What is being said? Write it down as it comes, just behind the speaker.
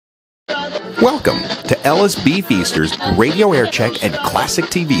Welcome to LSB Feaster's Radio Aircheck and Classic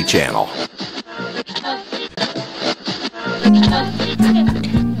TV channel.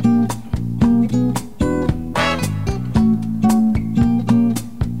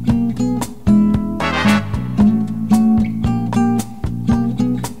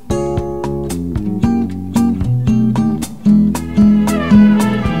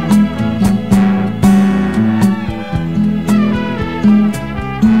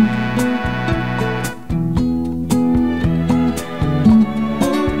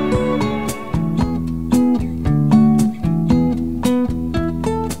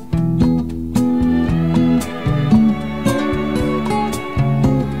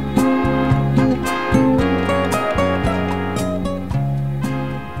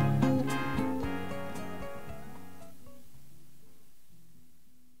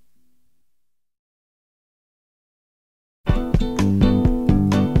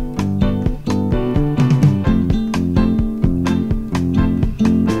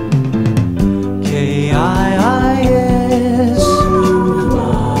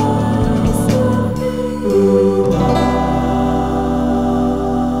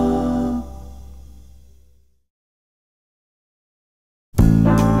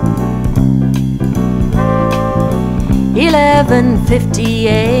 .50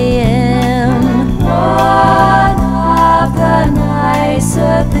 a.m. One of the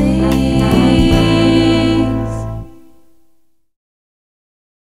nicer things.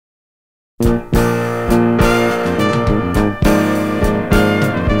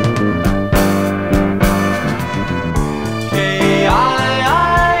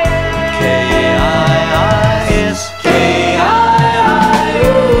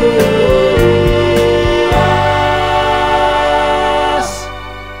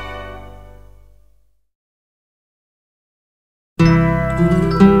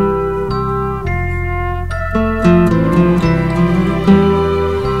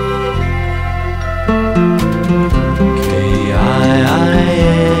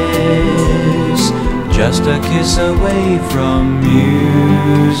 KIIS just a kiss away from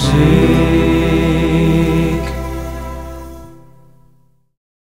music.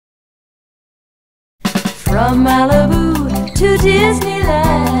 From Malibu to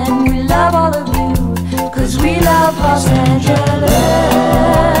Disneyland, we love all of you, 'cause we love Los Angeles.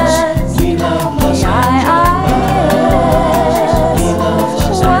 We love Los Angeles.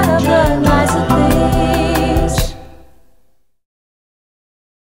 One of the nicer things.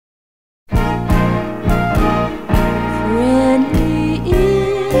 Friendly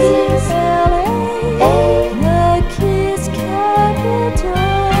is LA, the KIIS capital.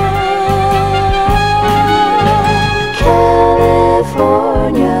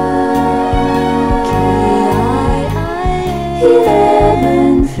 California, KIIS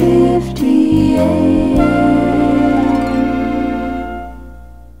 1150 AM.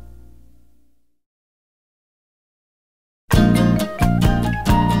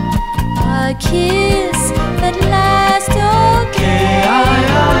 A kiss that lasts all day.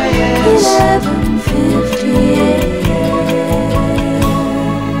 KIIS 1150 AM.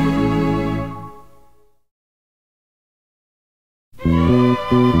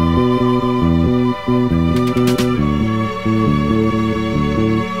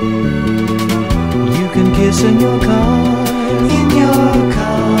 You can kiss in your car,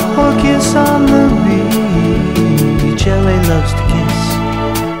 or kiss on the beach. LA loves to kiss,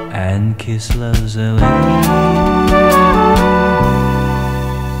 and KIIS loves LA.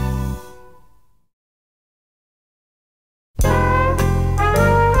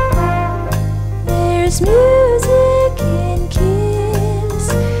 There's music in KIIS,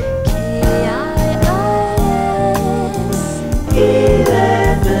 KIIS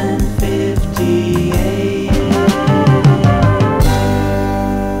 1150 AM.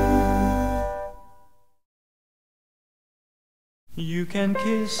 You can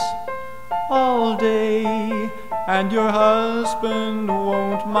kiss all day, and your husband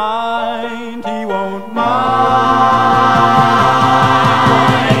won't mind. He won't mind.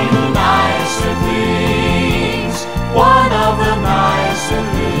 Nicer things, one of the nicer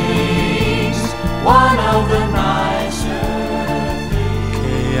things, one of the nicer things.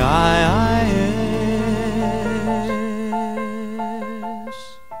 KIIS.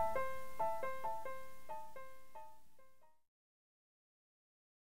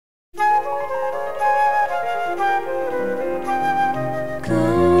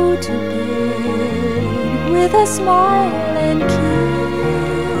 Go to bed with a smile and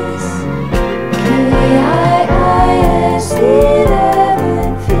kiss. KIIS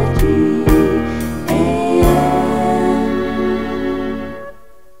 1150 AM.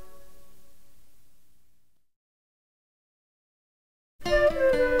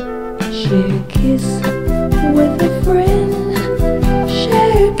 Share a kiss with a friend.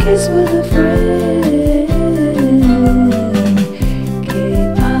 Share a kiss with a friend.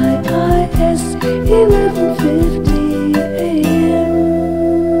 KIIS 11:50 a.m.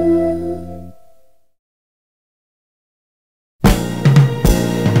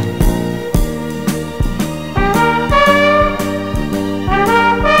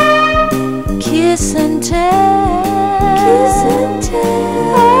 Kiss and tell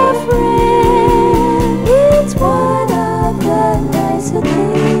a friend. It's one of the nicer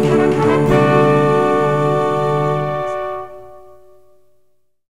things.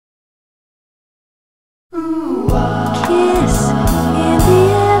 Kiss in the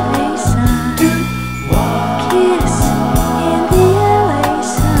LA sun. Kiss in the LA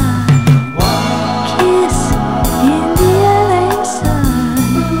sun. Kiss in the LA sun.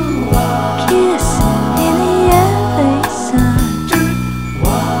 Kiss in the LA sun.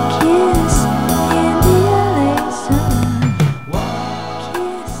 Kiss in the LA sun.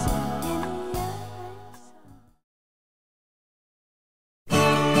 Kiss in the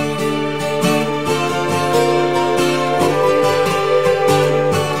LA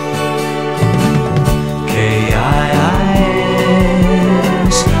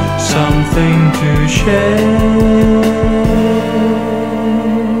KIIS, something to share.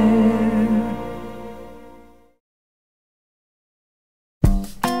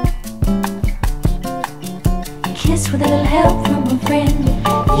 Kiss with a little help from a friend.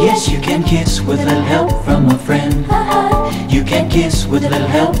 Yes, you can kiss with a little help from a friend. You can kiss with a little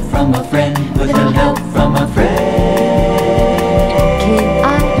help from a friend. With a little help from a friend.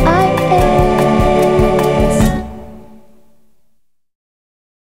 KIIS.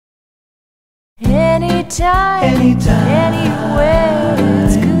 Anytime, Anytime. anywhere,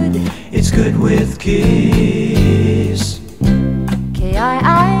 it's good. It's good with KIIS.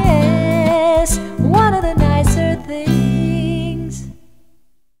 KIIS, one of the nicer things.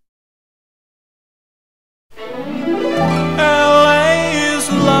 LA is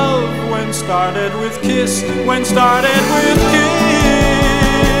love when started with kiss. When started with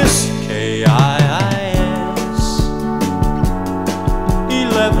kiss. KIIS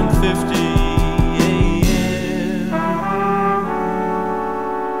 11:50 a.m.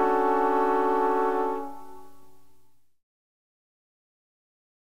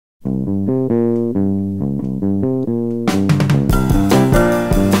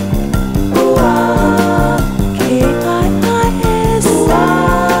 KIIS,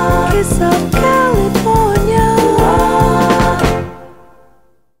 kiss of California.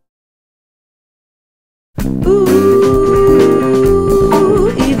 Ooh,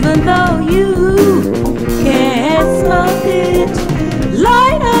 even though you can't smoke it,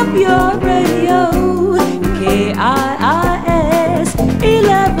 light up your radio. KIIS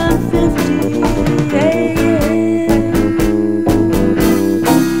 11:50 a.m.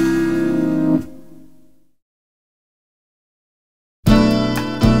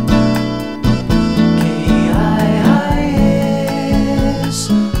 KIIS,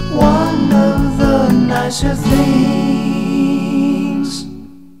 one of the nicer things.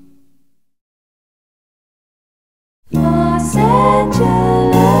 Los Angeles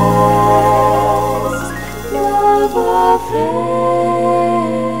love affair.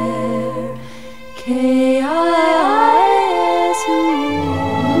 KIIS.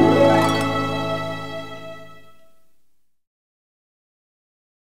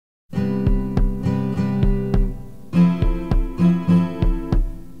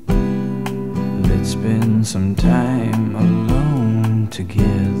 Let's spend some time alone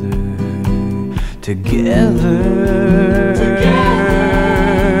together.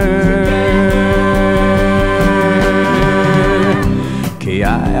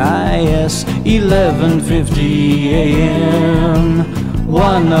 KIIS 11:50 a.m.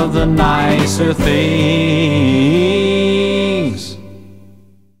 One of the nicer things.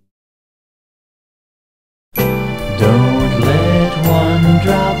 Don't let one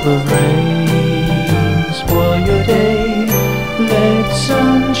drop of rain spoil your day. Let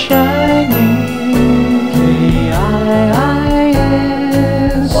sun shine in. KIIS,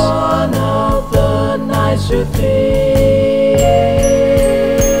 one of the nicer things.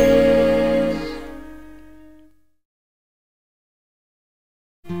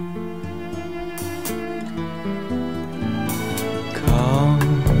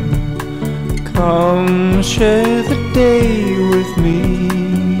 Come share the day with me.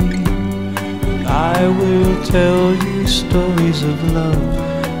 I will tell you stories of love.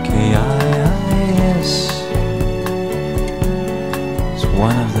 KIIS is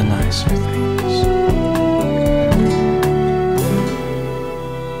one of the nicer things.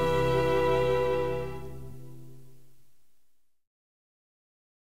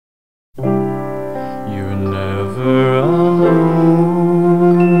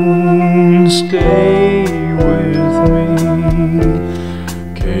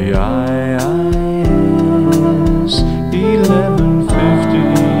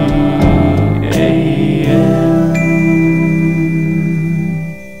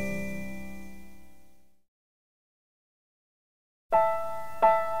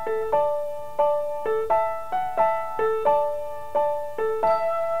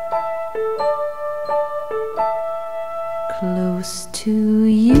 close to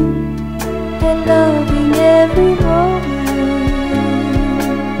you and loving every moment,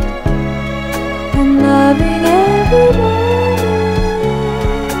 and loving every moment.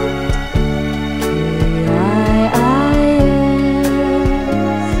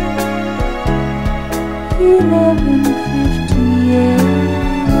 KIIS 1158.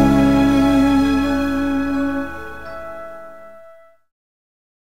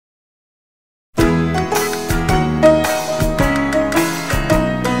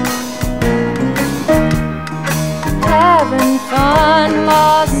 Having fun,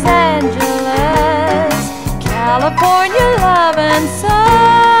 Los Angeles, California, love and sun.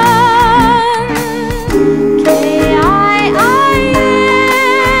 KIIS,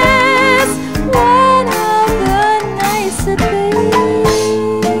 one of the nicer things.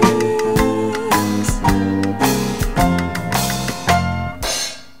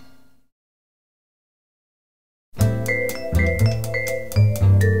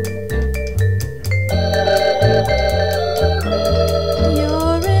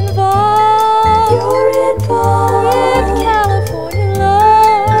 You're involved with California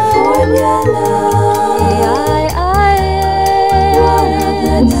love, KIIS, one of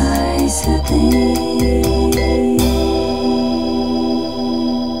the nicer things.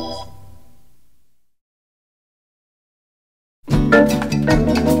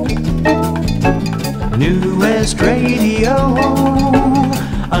 Newest radio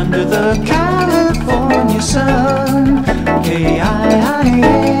under the California sun. KIIS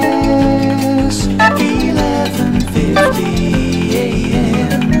 1150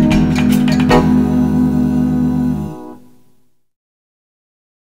 AM.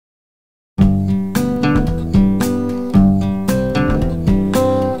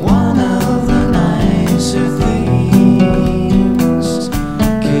 One of the nicer things.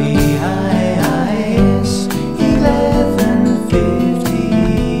 KIIS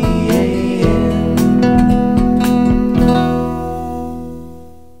 1150 AM.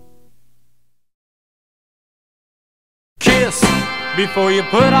 Kiss before you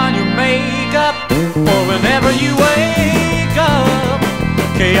put on your makeup, or whenever you wake up.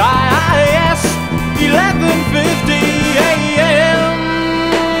 KIIS 1150 AM.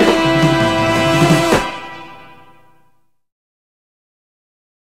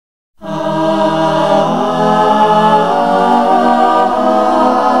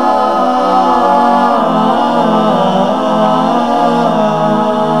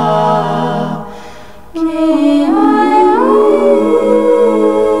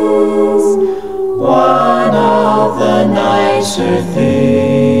 KIIS, One of the nicer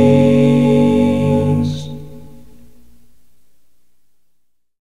things.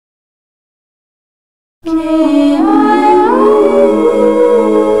 KIIS,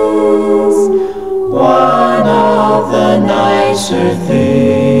 One of the nicer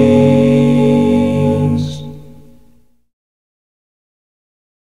things.